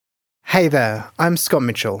Hey there, I'm Scott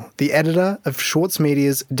Mitchell, the editor of Schwartz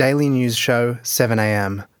Media's daily news show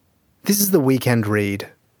 7am. This is the Weekend Read.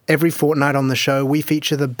 Every fortnight on the show, we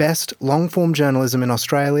feature the best long-form journalism in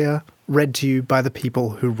Australia, read to you by the people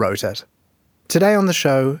who wrote it. Today on the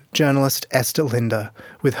show, journalist Esther Linder,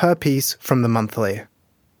 with her piece from The Monthly.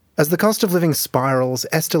 As the cost of living spirals,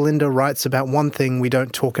 Esther Linder writes about one thing we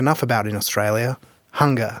don't talk enough about in Australia: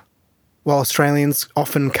 hunger. While Australians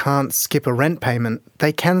often can't skip a rent payment,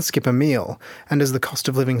 they can skip a meal, and as the cost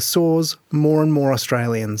of living soars, more and more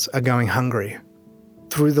Australians are going hungry.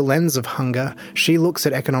 Through the lens of hunger, she looks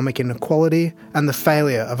at economic inequality and the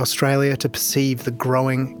failure of Australia to perceive the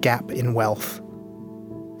growing gap in wealth.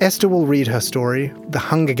 Esther will read her story, The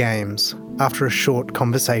Hunger Games, after a short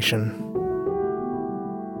conversation.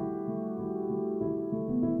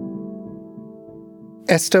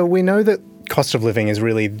 Esther, we know that cost of living is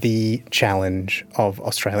really the challenge of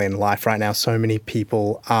Australian life right now. So many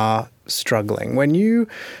people are struggling. When you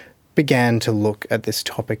began to look at this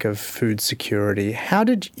topic of food security, how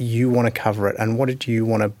did you want to cover it, and what did you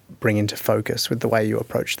want to bring into focus with the way you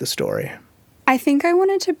approached the story? I think I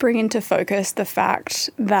wanted to bring into focus the fact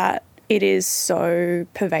that it is so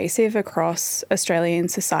pervasive across Australian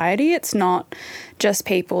society. It's not just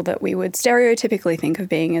people that we would stereotypically think of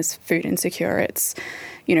being as food insecure. It's,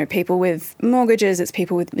 people with mortgages, it's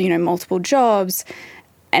people with, multiple jobs.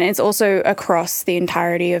 And it's also across the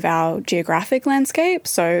entirety of our geographic landscape.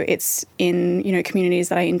 So it's in, communities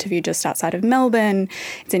that I interviewed just outside of Melbourne.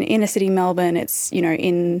 It's in inner city Melbourne. It's,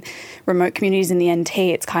 in remote communities in the NT.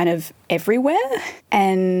 It's kind of everywhere.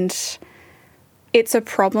 And it's a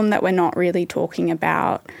problem that we're not really talking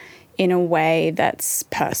about in a way that's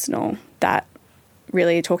personal, that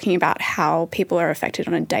really talking about how people are affected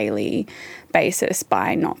on a daily basis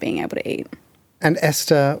by not being able to eat. And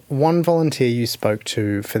Esther, one volunteer you spoke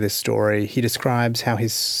to for this story, he describes how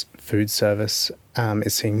his food service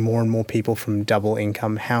is seeing more and more people from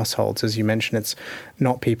double-income households. As you mentioned, it's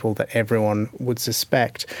not people that everyone would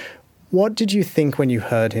suspect. What did you think when you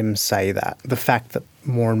heard him say that? The fact that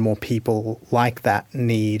more and more people like that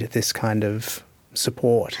need this kind of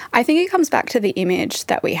support? I think it comes back to the image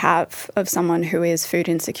that we have of someone who is food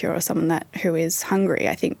insecure or someone who is hungry.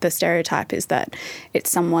 I think the stereotype is that it's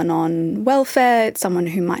someone on welfare, it's someone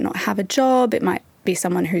who might not have a job, it might be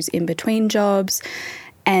someone who's in between jobs.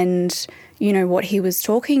 And, what he was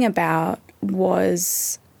talking about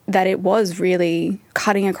was that it was really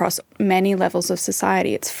cutting across many levels of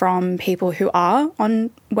society. It's from people who are on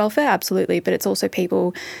welfare, absolutely, but it's also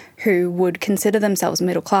people who would consider themselves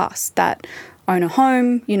middle class, that own a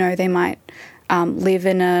home, they might live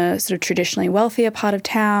in a sort of traditionally wealthier part of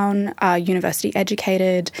town, are university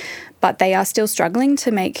educated, but they are still struggling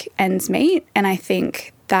to make ends meet. And I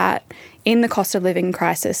think that in the cost of living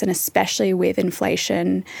crisis, and especially with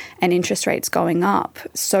inflation and interest rates going up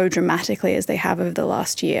so dramatically as they have over the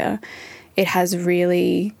last year, it has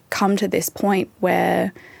really come to this point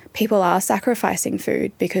where people are sacrificing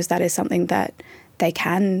food because that is something that they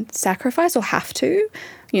can sacrifice or have to.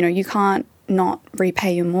 You can't not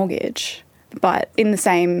repay your mortgage. But in the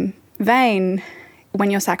same vein,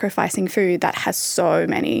 when you're sacrificing food, that has so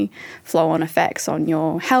many flow-on effects on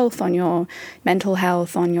your health, on your mental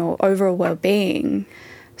health, on your overall well-being.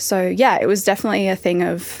 So yeah, it was definitely a thing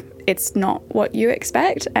of it's not what you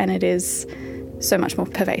expect, and it is so much more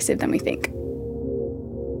pervasive than we think.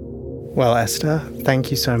 Well, Esther,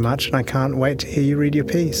 thank you so much, and I can't wait to hear you read your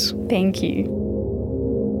piece. Thank you.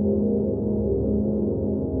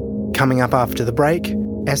 Coming up after the break,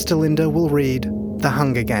 Esther Linder will read The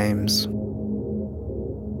Hunger Games.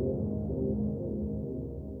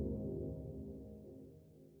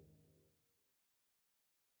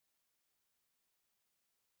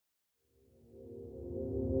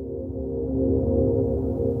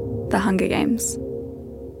 The Hunger Games.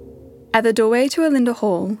 At the doorway to Olinda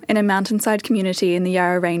Hall, in a mountainside community in the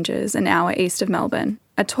Yarra Ranges an hour east of Melbourne,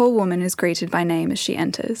 a tall woman is greeted by name as she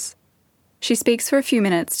enters. She speaks for a few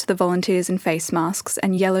minutes to the volunteers in face masks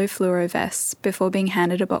and yellow fluoro vests before being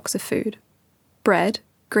handed a box of food. Bread,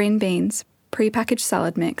 green beans, pre-packaged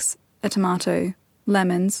salad mix, a tomato,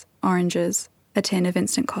 lemons, oranges, a tin of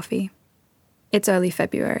instant coffee. It's early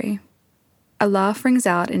February. A laugh rings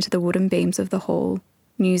out into the wooden beams of the hall,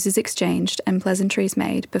 news is exchanged and pleasantries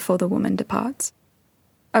made before the woman departs.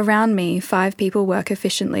 Around me, 5 people work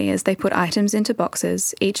efficiently as they put items into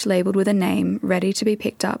boxes, each labelled with a name, ready to be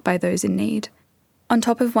picked up by those in need. On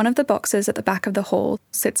top of one of the boxes at the back of the hall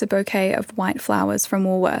sits a bouquet of white flowers from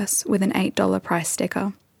Woolworths with an $8 price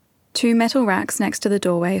sticker. 2 metal racks next to the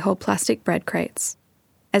doorway hold plastic bread crates.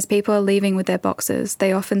 As people are leaving with their boxes,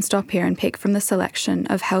 they often stop here and pick from the selection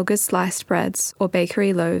of Helga's sliced breads or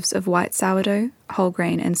bakery loaves of white sourdough, whole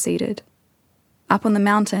grain and seeded. Up on the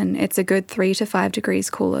mountain, it's a good 3 to 5 degrees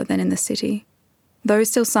cooler than in the city. Though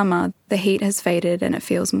still summer, the heat has faded and it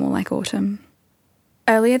feels more like autumn.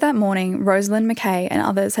 Earlier that morning, Rosalind McKay and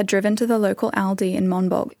others had driven to the local Aldi in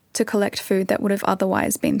Monbulk to collect food that would have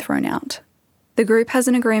otherwise been thrown out. The group has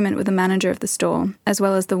an agreement with the manager of the store, as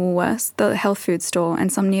well as the Woolworths, the health food store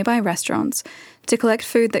and some nearby restaurants, to collect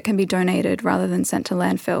food that can be donated rather than sent to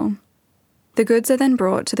landfill. The goods are then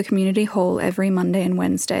brought to the community hall every Monday and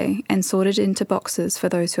Wednesday and sorted into boxes for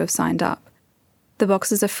those who have signed up. The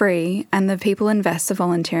boxes are free and the people invest the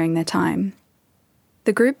volunteering their time.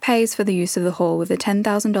 The group pays for the use of the hall with a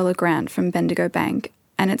 $10,000 grant from Bendigo Bank,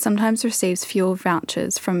 and it sometimes receives fuel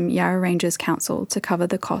vouchers from Yarra Ranges Council to cover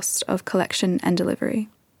the cost of collection and delivery.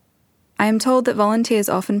 I am told that volunteers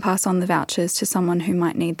often pass on the vouchers to someone who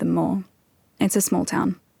might need them more. It's a small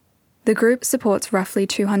town. The group supports roughly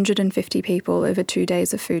 250 people over 2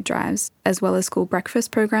 days of food drives, as well as school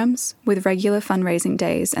breakfast programs, with regular fundraising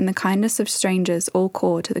days and the kindness of strangers all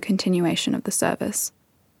core to the continuation of the service.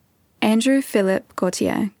 Andrew Philip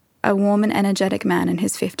Gautier, a warm and energetic man in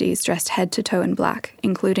his 50s dressed head to toe in black,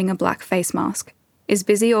 including a black face mask, is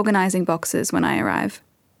busy organising boxes when I arrive.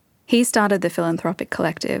 He started the Philanthropic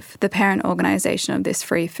Collective, the parent organisation of this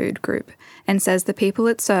free food group, and says the people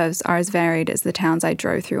it serves are as varied as the towns I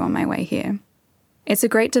drove through on my way here. It's a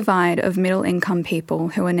great divide of middle-income people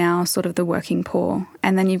who are now sort of the working poor,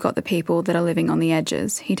 and then you've got the people that are living on the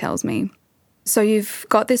edges, he tells me. So you've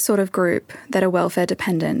got this sort of group that are welfare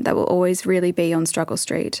dependent that will always really be on struggle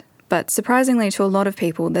street. But surprisingly to a lot of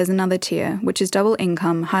people, there's another tier, which is double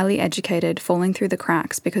income, highly educated, falling through the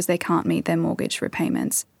cracks because they can't meet their mortgage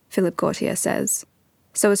repayments, Philip Gautier says.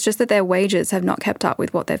 So it's just that their wages have not kept up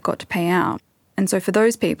with what they've got to pay out. And so for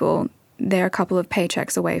those people, they're a couple of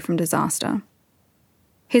paychecks away from disaster.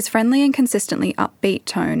 His friendly and consistently upbeat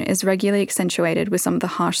tone is regularly accentuated with some of the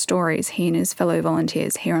harsh stories he and his fellow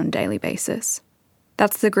volunteers hear on a daily basis.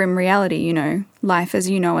 That's the grim reality, you know. Life as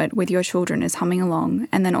you know it with your children is humming along,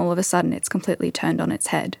 and then all of a sudden it's completely turned on its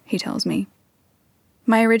head, he tells me.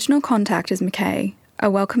 My original contact is McKay, a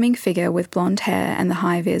welcoming figure with blonde hair and the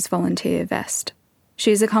high-vis volunteer vest.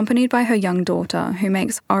 She is accompanied by her young daughter, who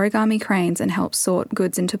makes origami cranes and helps sort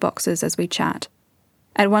goods into boxes as we chat.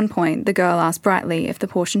 At one point, the girl asks brightly if the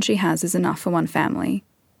portion she has is enough for one family.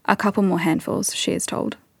 A couple more handfuls, she is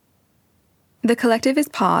told. The collective is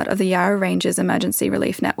part of the Yarra Ranges Emergency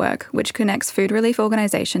Relief Network, which connects food relief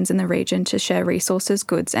organisations in the region to share resources,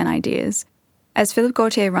 goods and ideas. As Philip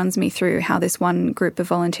Gautier runs me through how this one group of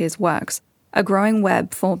volunteers works, a growing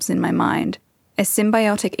web forms in my mind, a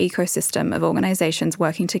symbiotic ecosystem of organisations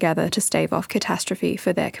working together to stave off catastrophe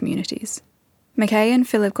for their communities. McKay and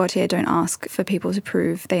Philip Gautier don't ask for people to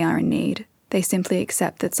prove they are in need. They simply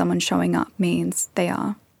accept that someone showing up means they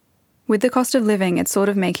are. With the cost of living, it's sort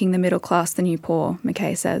of making the middle class the new poor,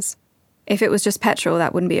 McKay says. If it was just petrol,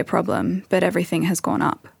 that wouldn't be a problem, but everything has gone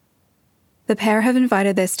up. The pair have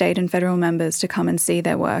invited their state and federal members to come and see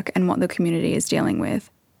their work and what the community is dealing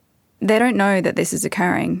with. They don't know that this is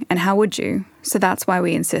occurring, and how would you? So that's why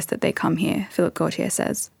we insist that they come here, Philip Gautier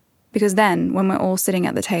says. Because then, when we're all sitting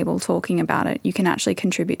at the table talking about it, you can actually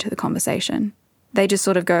contribute to the conversation. They just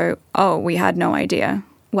sort of go, oh, we had no idea.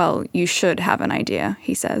 Well, you should have an idea,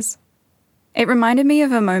 he says. It reminded me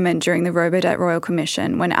of a moment during the Robodebt Royal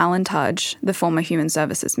Commission when Alan Tudge, the former Human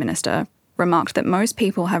Services Minister, remarked that most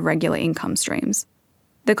people have regular income streams.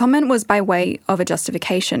 The comment was by way of a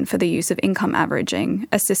justification for the use of income averaging,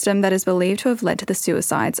 a system that is believed to have led to the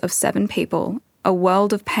suicides of 7 people, a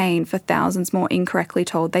world of pain for thousands more incorrectly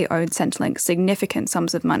told they owed Centrelink significant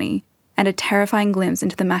sums of money, and a terrifying glimpse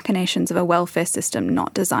into the machinations of a welfare system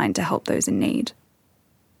not designed to help those in need.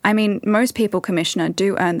 I mean, most people, Commissioner,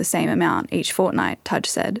 do earn the same amount each fortnight, Tudge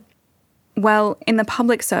said. Well, in the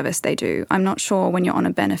public service they do. I'm not sure when you're on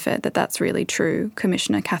a benefit that that's really true,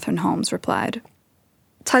 Commissioner Catherine Holmes replied.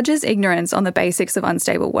 Tudge's ignorance on the basics of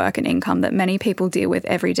unstable work and income that many people deal with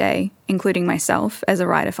every day, including myself as a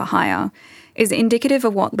rider for hire, is indicative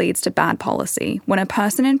of what leads to bad policy when a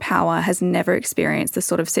person in power has never experienced the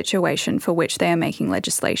sort of situation for which they are making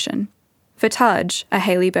legislation. For Tudge, a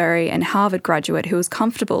Haileybury and Harvard graduate who was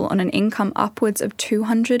comfortable on an income upwards of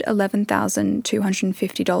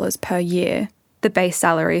 $211,250 per year, the base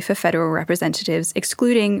salary for federal representatives,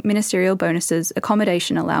 excluding ministerial bonuses,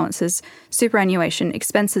 accommodation allowances, superannuation,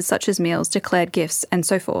 expenses such as meals, declared gifts, and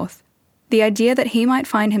so forth. The idea that he might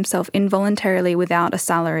find himself involuntarily without a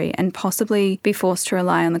salary and possibly be forced to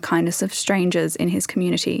rely on the kindness of strangers in his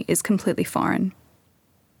community is completely foreign.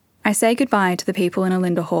 I say goodbye to the people in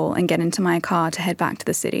Linder Hall and get into my car to head back to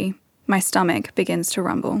the city. My stomach begins to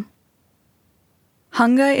rumble.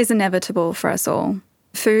 Hunger is inevitable for us all.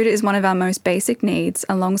 Food is one of our most basic needs,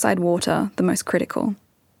 alongside water, the most critical.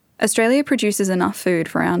 Australia produces enough food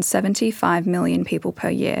for around 75 million people per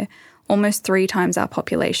year, almost 3 times our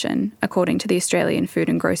population, according to the Australian Food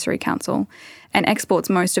and Grocery Council, and exports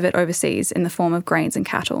most of it overseas in the form of grains and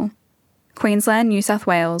cattle. Queensland, New South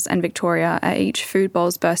Wales and Victoria are each food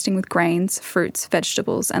bowls bursting with grains, fruits,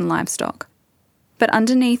 vegetables and livestock. But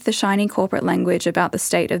underneath the shiny corporate language about the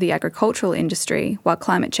state of the agricultural industry, while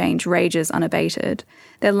climate change rages unabated,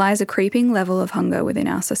 there lies a creeping level of hunger within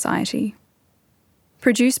our society.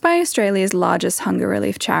 Produced by Australia's largest hunger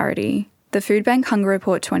relief charity, the Food Bank Hunger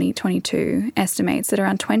Report 2022 estimates that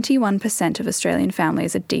around 21% of Australian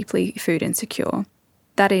families are deeply food insecure.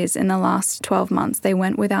 That is, in the last 12 months, they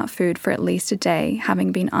went without food for at least a day,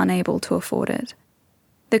 having been unable to afford it.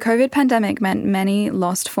 The COVID pandemic meant many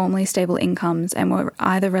lost formerly stable incomes and were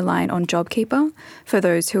either reliant on JobKeeper, for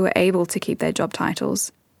those who were able to keep their job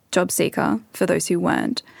titles, JobSeeker, for those who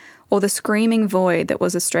weren't, or the screaming void that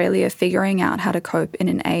was Australia figuring out how to cope in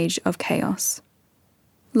an age of chaos.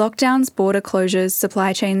 Lockdowns, border closures,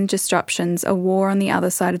 supply chain disruptions, a war on the other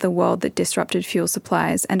side of the world that disrupted fuel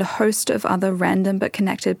supplies, and a host of other random but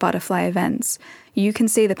connected butterfly events. You can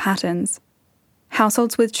see the patterns.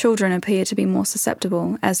 Households with children appear to be more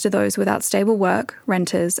susceptible, as do those without stable work,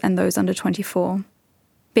 renters, and those under 24.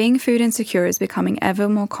 Being food insecure is becoming ever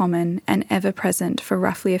more common and ever present for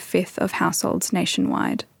roughly a fifth of households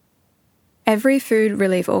nationwide. Every food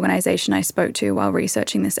relief organisation I spoke to while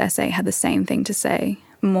researching this essay had the same thing to say.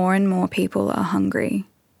 More and more people are hungry.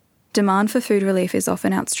 Demand for food relief is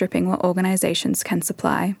often outstripping what organisations can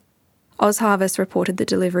supply. OzHarvest reported the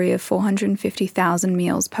delivery of 450,000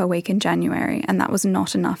 meals per week in January, and that was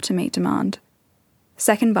not enough to meet demand.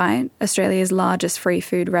 Second Bite, Australia's largest free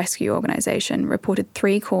food rescue organisation, reported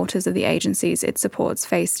 3/4 of the agencies it supports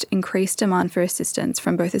faced increased demand for assistance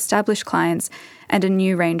from both established clients and a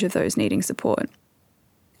new range of those needing support.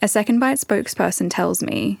 A Second Bite spokesperson tells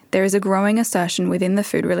me there is a growing assertion within the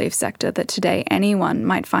food relief sector that today anyone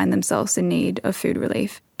might find themselves in need of food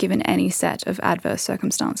relief, given any set of adverse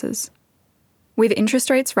circumstances. With interest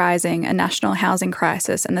rates rising, a national housing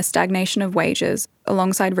crisis and the stagnation of wages,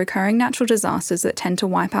 alongside recurring natural disasters that tend to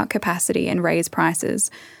wipe out capacity and raise prices,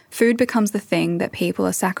 food becomes the thing that people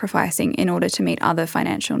are sacrificing in order to meet other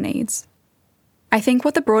financial needs. I think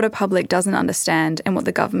what the broader public doesn't understand, and what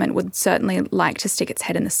the government would certainly like to stick its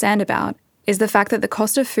head in the sand about, is the fact that the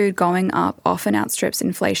cost of food going up often outstrips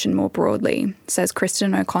inflation more broadly, says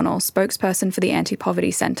Kristen O'Connell, spokesperson for the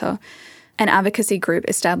Anti-Poverty Centre, an advocacy group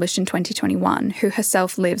established in 2021, who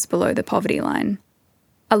herself lives below the poverty line.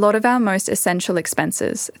 A lot of our most essential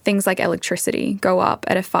expenses, things like electricity, go up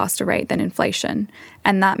at a faster rate than inflation,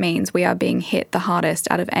 and that means we are being hit the hardest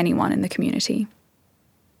out of anyone in the community.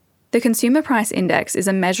 The Consumer Price Index is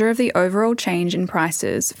a measure of the overall change in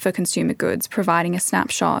prices for consumer goods, providing a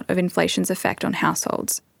snapshot of inflation's effect on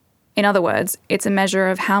households. In other words, it's a measure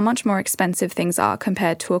of how much more expensive things are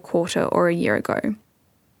compared to a quarter or a year ago.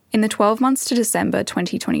 In the 12 months to December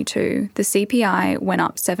 2022, the CPI went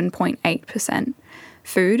up 7.8%.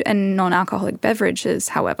 Food and non-alcoholic beverages,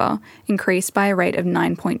 however, increased by a rate of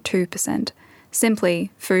 9.2%.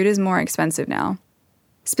 Simply, food is more expensive now.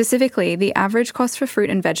 Specifically, the average cost for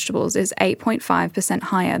fruit and vegetables is 8.5%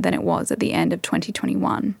 higher than it was at the end of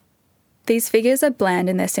 2021. These figures are bland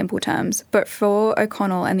in their simple terms, but for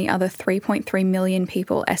O'Connell and the other 3.3 million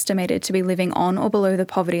people estimated to be living on or below the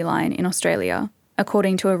poverty line in Australia,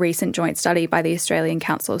 according to a recent joint study by the Australian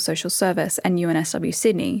Council of Social Service and UNSW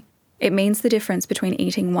Sydney, it means the difference between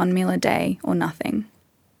eating one meal a day or nothing.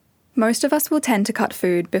 Most of us will tend to cut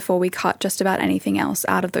food before we cut just about anything else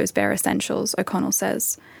out of those bare essentials, O'Connell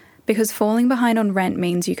says, because falling behind on rent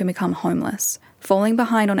means you can become homeless. Falling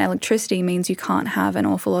behind on electricity means you can't have an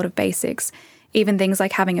awful lot of basics, even things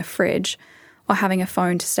like having a fridge or having a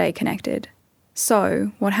phone to stay connected.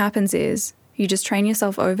 So, what happens is, you just train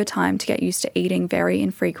yourself over time to get used to eating very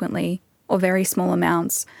infrequently or very small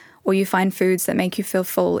amounts, or you find foods that make you feel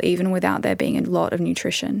full even without there being a lot of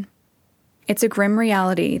nutrition. It's a grim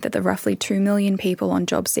reality that the roughly 2 million people on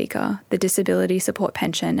JobSeeker, the disability support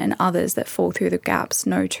pension, and others that fall through the gaps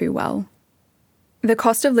know too well. The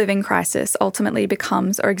cost of living crisis ultimately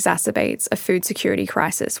becomes or exacerbates a food security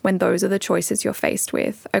crisis when those are the choices you're faced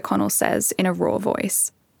with, O'Connell says in a raw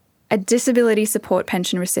voice. A disability support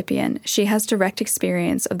pension recipient, she has direct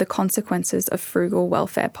experience of the consequences of frugal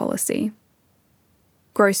welfare policy.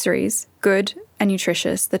 Groceries, good and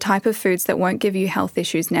nutritious, the type of foods that won't give you health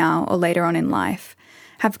issues now or later on in life,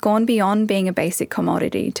 have gone beyond being a basic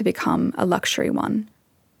commodity to become a luxury one.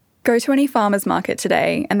 Go to any farmer's market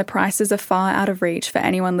today and the prices are far out of reach for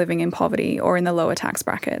anyone living in poverty or in the lower tax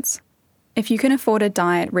brackets. If you can afford a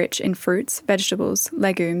diet rich in fruits, vegetables,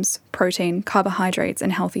 legumes, protein, carbohydrates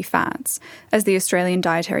and healthy fats, as the Australian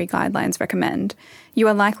Dietary Guidelines recommend, you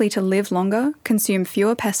are likely to live longer, consume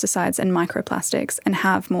fewer pesticides and microplastics, and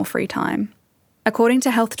have more free time. According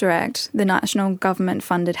to Health Direct, the national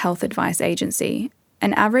government-funded health advice agency,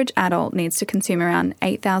 an average adult needs to consume around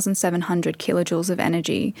 8,700 kilojoules of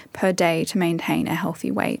energy per day to maintain a healthy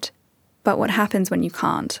weight. But what happens when you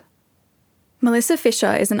can't? Melissa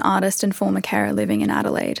Fisher is an artist and former carer living in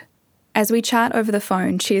Adelaide. As we chat over the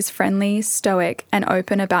phone, she is friendly, stoic, and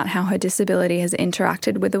open about how her disability has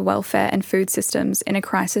interacted with the welfare and food systems in a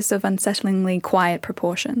crisis of unsettlingly quiet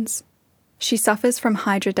proportions. She suffers from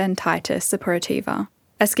hidradenitis suppurativa,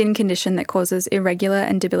 a skin condition that causes irregular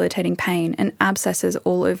and debilitating pain and abscesses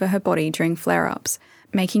all over her body during flare-ups,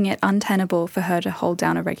 making it untenable for her to hold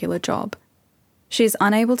down a regular job. She is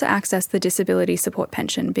unable to access the disability support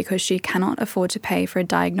pension because she cannot afford to pay for a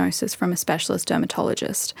diagnosis from a specialist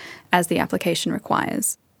dermatologist, as the application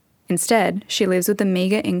requires. Instead, she lives with the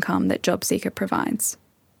meagre income that JobSeeker provides.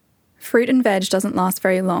 Fruit and veg doesn't last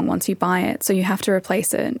very long once you buy it, so you have to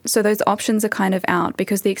replace it. So those options are kind of out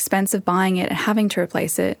because the expense of buying it and having to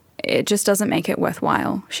replace it just doesn't make it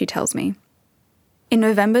worthwhile, she tells me. In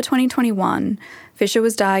November 2021, Fisher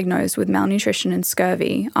was diagnosed with malnutrition and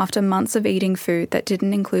scurvy after months of eating food that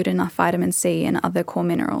didn't include enough vitamin C and other core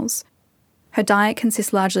minerals. Her diet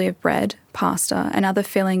consists largely of bread, pasta, and other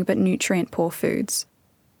filling but nutrient-poor foods.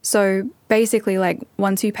 So basically,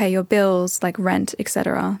 once you pay your bills, like rent,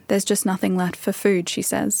 etc., there's just nothing left for food, she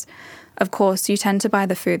says. Of course, you tend to buy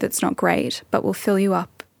the food that's not great, but will fill you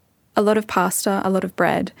up. A lot of pasta, a lot of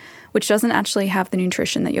bread, which doesn't actually have the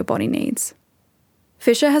nutrition that your body needs.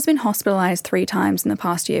 Fisher has been hospitalised 3 times in the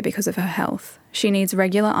past year because of her health. She needs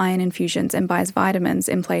regular iron infusions and buys vitamins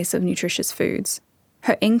in place of nutritious foods.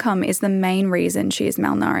 Her income is the main reason she is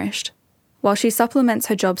malnourished. While she supplements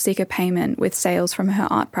her JobSeeker payment with sales from her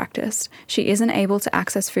art practice, she isn't able to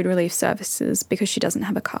access food relief services because she doesn't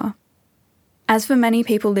have a car. As for many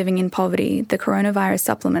people living in poverty, the coronavirus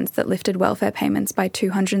supplements that lifted welfare payments by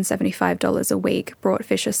 $275 a week brought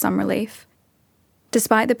Fisher some relief.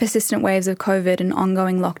 Despite the persistent waves of COVID and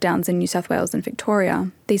ongoing lockdowns in New South Wales and Victoria,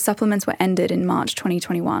 these supplements were ended in March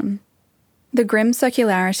 2021. The grim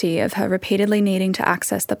circularity of her repeatedly needing to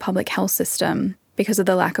access the public health system because of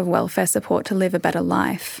the lack of welfare support to live a better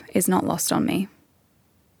life is not lost on me.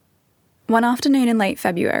 One afternoon in late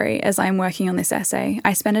February, as I am working on this essay,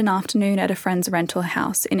 I spent an afternoon at a friend's rental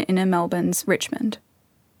house in inner Melbourne's Richmond.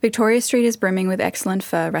 Victoria Street is brimming with excellent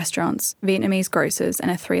pho restaurants, Vietnamese grocers,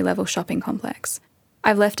 and a 3-level shopping complex.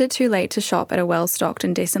 I've left it too late to shop at a well-stocked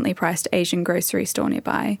and decently priced Asian grocery store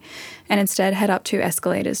nearby, and instead head up 2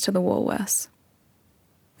 escalators to the Woolworths.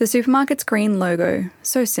 The supermarket's green logo,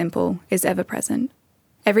 so simple, is ever present.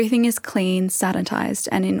 Everything is clean, sanitised,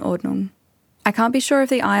 and in ordnung. I can't be sure if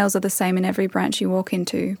the aisles are the same in every branch you walk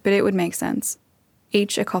into, but it would make sense.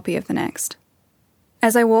 Each a copy of the next.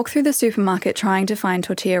 As I walk through the supermarket trying to find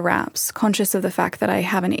tortilla wraps, conscious of the fact that I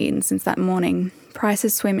haven't eaten since that morning,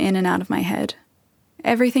 prices swim in and out of my head.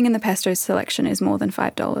 Everything in the pesto selection is more than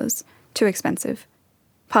 $5. Too expensive.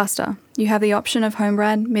 Pasta. You have the option of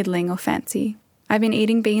homebred, middling, or fancy. I've been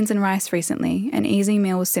eating beans and rice recently, an easy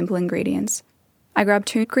meal with simple ingredients. I grabbed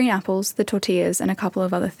 2 green apples, the tortillas, and a couple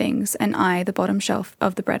of other things, and eye the bottom shelf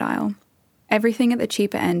of the bread aisle. Everything at the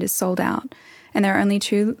cheaper end is sold out, and there are only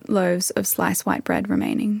 2 loaves of sliced white bread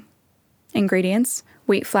remaining. Ingredients: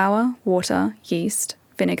 wheat flour, water, yeast,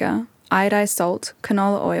 vinegar, iodized salt,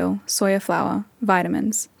 canola oil, soya flour,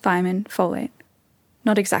 vitamins, thiamine, folate.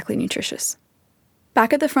 Not exactly nutritious.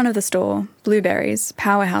 Back at the front of the store, blueberries,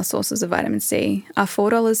 powerhouse sources of vitamin C, are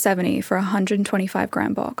 $4.70 for a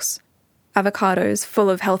 125-gram box. Avocados, full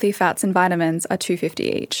of healthy fats and vitamins, are $2.50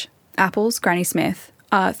 each. Apples, Granny Smith,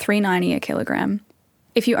 are $3.90 a kilogram.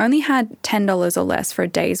 If you only had $10 or less for a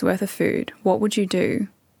day's worth of food, what would you do?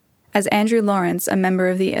 As Andrew Lawrence, a member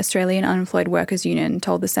of the Australian Unemployed Workers Union,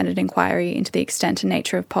 told the Senate inquiry into the extent and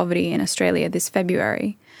nature of poverty in Australia this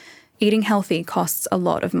February, eating healthy costs a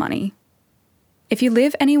lot of money. If you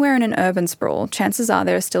live anywhere in an urban sprawl, chances are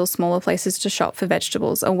there are still smaller places to shop for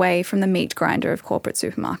vegetables away from the meat grinder of corporate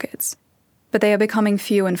supermarkets. But they are becoming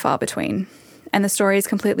few and far between, and the story is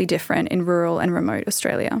completely different in rural and remote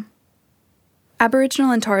Australia.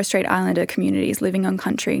 Aboriginal and Torres Strait Islander communities living on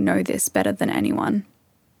country know this better than anyone.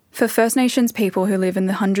 For First Nations people who live in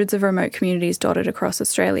the hundreds of remote communities dotted across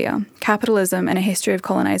Australia, capitalism and a history of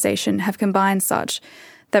colonisation have combined such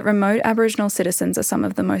that remote Aboriginal citizens are some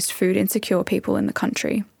of the most food insecure people in the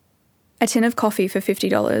country. A tin of coffee for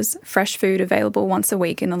 $50, fresh food available once a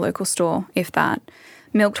week in the local store, if that,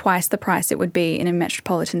 milk twice the price it would be in a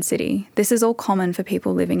metropolitan city. This is all common for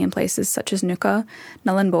people living in places such as Nooka,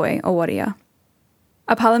 Nhulunbuy or Wadia.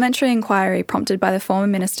 A parliamentary inquiry prompted by the former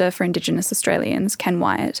Minister for Indigenous Australians, Ken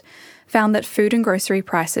Wyatt, found that food and grocery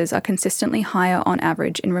prices are consistently higher on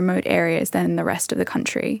average in remote areas than in the rest of the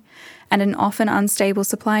country, and an often unstable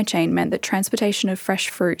supply chain meant that transportation of fresh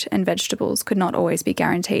fruit and vegetables could not always be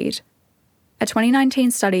guaranteed. A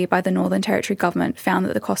 2019 study by the Northern Territory Government found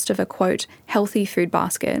that the cost of a, quote, healthy food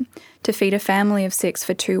basket to feed a family of 6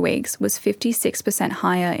 for 2 weeks was 56%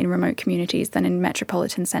 higher in remote communities than in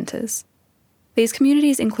metropolitan centres. These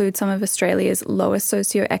communities include some of Australia's lowest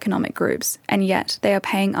socio-economic groups, and yet they are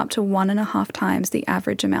paying up to 1.5 times the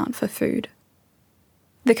average amount for food.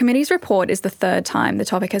 The committee's report is the third time the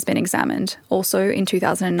topic has been examined, also in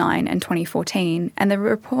 2009 and 2014, and the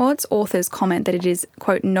report's authors comment that it is,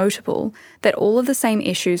 quote, notable that all of the same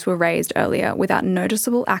issues were raised earlier without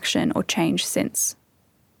noticeable action or change since.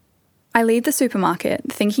 I leave the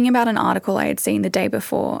supermarket thinking about an article I had seen the day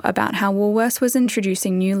before about how Woolworths was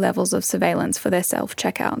introducing new levels of surveillance for their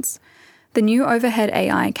self-checkouts. The new overhead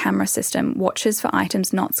AI camera system watches for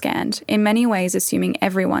items not scanned, in many ways assuming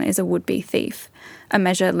everyone is a would-be thief, a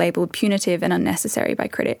measure labelled punitive and unnecessary by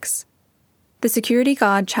critics. The security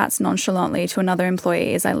guard chats nonchalantly to another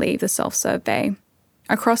employee as I leave the self-serve bay.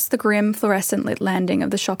 Across the grim, fluorescent-lit landing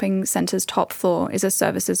of the shopping centre's top floor is a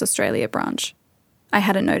Services Australia branch. I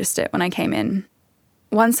hadn't noticed it when I came in.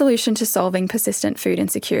 One solution to solving persistent food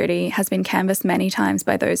insecurity has been canvassed many times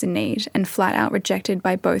by those in need and flat out rejected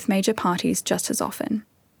by both major parties just as often: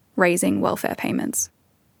 raising welfare payments.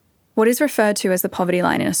 What is referred to as the poverty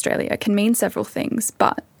line in Australia can mean several things,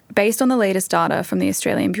 but based on the latest data from the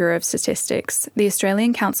Australian Bureau of Statistics, the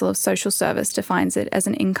Australian Council of Social Service defines it as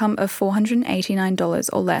an income of $489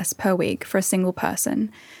 or less per week for a single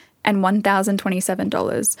person, and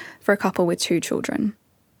 $1,027 for a couple with 2 children.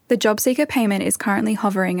 The job seeker payment is currently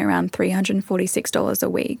hovering around $346 a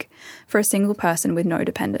week for a single person with no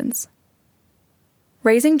dependents.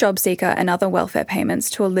 Raising job seeker and other welfare payments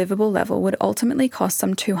to a livable level would ultimately cost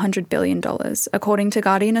some $200 billion, according to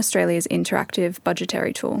Guardian Australia's interactive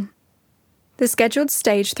budgetary tool. The scheduled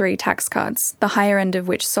Stage 3 tax cuts, the higher end of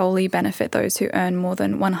which solely benefit those who earn more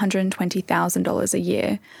than $120,000 a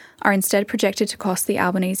year, are instead projected to cost the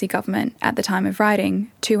Albanese government, at the time of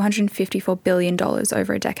writing, $254 billion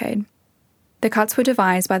over a decade. The cuts were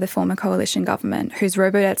devised by the former coalition government, whose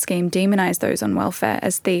robo-debt scheme demonised those on welfare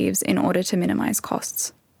as thieves in order to minimise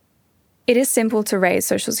costs. It is simple to raise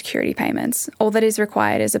social security payments. All that is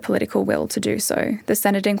required is a political will to do so. The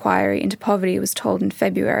Senate inquiry into poverty was told in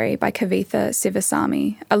February by Kavitha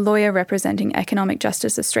Sivasamy, a lawyer representing Economic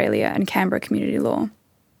Justice Australia and Canberra Community Law.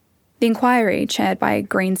 The inquiry, chaired by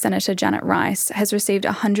Green Senator Janet Rice, has received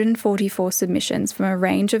 144 submissions from a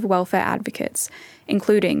range of welfare advocates,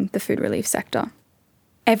 including the food relief sector.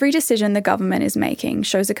 Every decision the government is making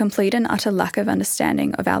shows a complete and utter lack of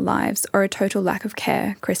understanding of our lives or a total lack of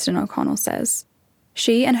care, Kristen O'Connell says.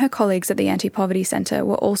 She and her colleagues at the Anti-Poverty Centre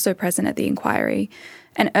were also present at the inquiry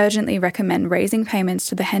and urgently recommend raising payments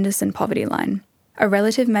to the Henderson poverty line, a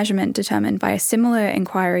relative measurement determined by a similar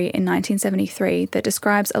inquiry in 1973 that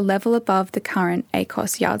describes a level above the current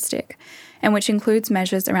ACOS yardstick, and which includes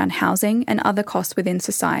measures around housing and other costs within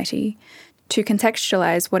society, to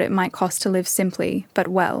contextualise what it might cost to live simply, but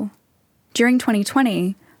well. During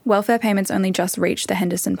 2020, welfare payments only just reached the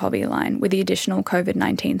Henderson poverty line with the additional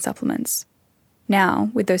COVID-19 supplements. Now,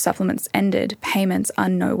 with those supplements ended, payments are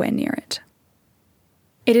nowhere near it.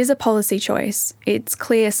 It is a policy choice. It's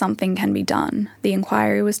clear something can be done, the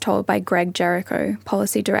inquiry was told by Greg Jericho,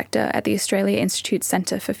 Policy Director at the Australia Institute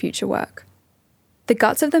Centre for Future Work. The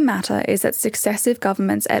guts of the matter is that successive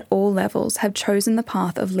governments at all levels have chosen the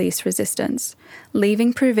path of least resistance,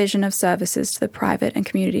 leaving provision of services to the private and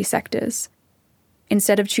community sectors.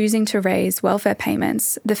 Instead of choosing to raise welfare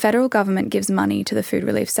payments, the federal government gives money to the food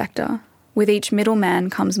relief sector. With each middleman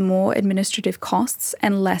comes more administrative costs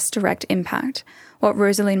and less direct impact, what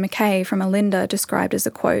Rosaline McKay from Linder described as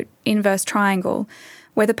a, quote, inverse triangle,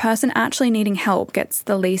 where the person actually needing help gets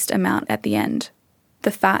the least amount at the end.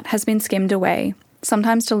 The fat has been skimmed away,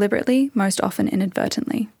 sometimes deliberately, most often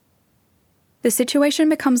inadvertently. The situation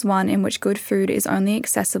becomes one in which good food is only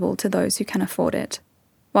accessible to those who can afford it.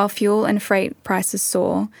 While fuel and freight prices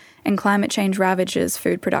soar and climate change ravages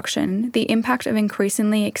food production, the impact of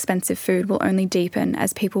increasingly expensive food will only deepen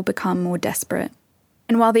as people become more desperate.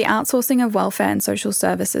 And while the outsourcing of welfare and social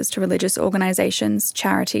services to religious organisations,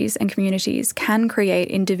 charities and communities can create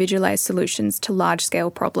individualised solutions to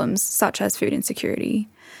large-scale problems such as food insecurity,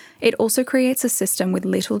 it also creates a system with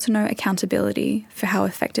little to no accountability for how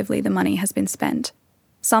effectively the money has been spent.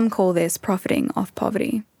 Some call this profiting off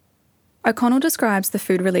poverty. O'Connell describes the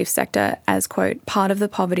food relief sector as, quote, part of the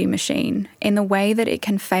poverty machine in the way that it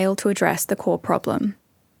can fail to address the core problem.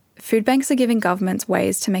 Food banks are giving governments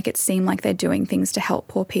ways to make it seem like they're doing things to help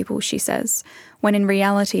poor people, she says, when in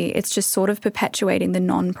reality it's just sort of perpetuating the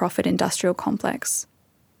non-profit industrial complex.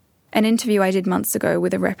 An interview I did months ago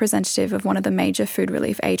with a representative of one of the major food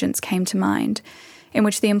relief agents came to mind, in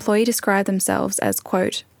which the employee described themselves as,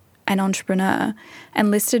 quote, an entrepreneur,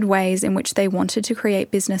 and listed ways in which they wanted to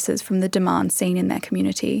create businesses from the demand seen in their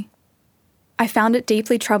community. I found it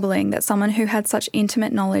deeply troubling that someone who had such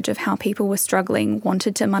intimate knowledge of how people were struggling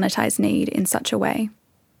wanted to monetize need in such a way.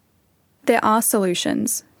 There are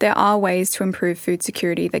solutions. There are ways to improve food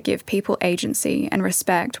security that give people agency and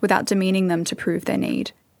respect without demeaning them to prove their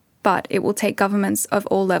need. But it will take governments of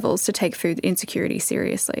all levels to take food insecurity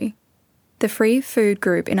seriously. The Free Food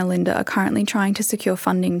Group in Linder are currently trying to secure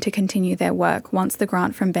funding to continue their work once the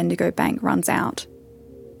grant from Bendigo Bank runs out.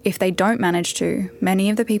 If they don't manage to, many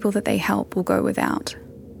of the people that they help will go without.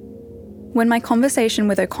 When my conversation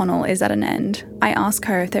with O'Connell is at an end, I ask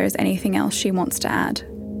her if there is anything else she wants to add.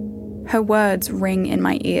 Her words ring in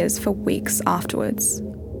my ears for weeks afterwards.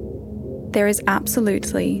 There is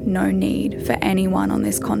absolutely no need for anyone on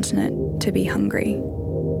this continent to be hungry.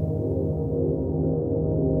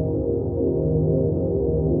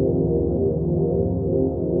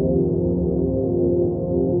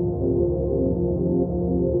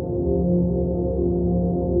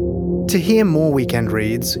 To hear more Weekend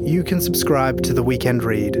Reads, you can subscribe to The Weekend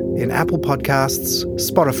Read in Apple Podcasts,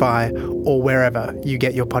 Spotify, or wherever you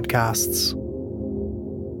get your podcasts.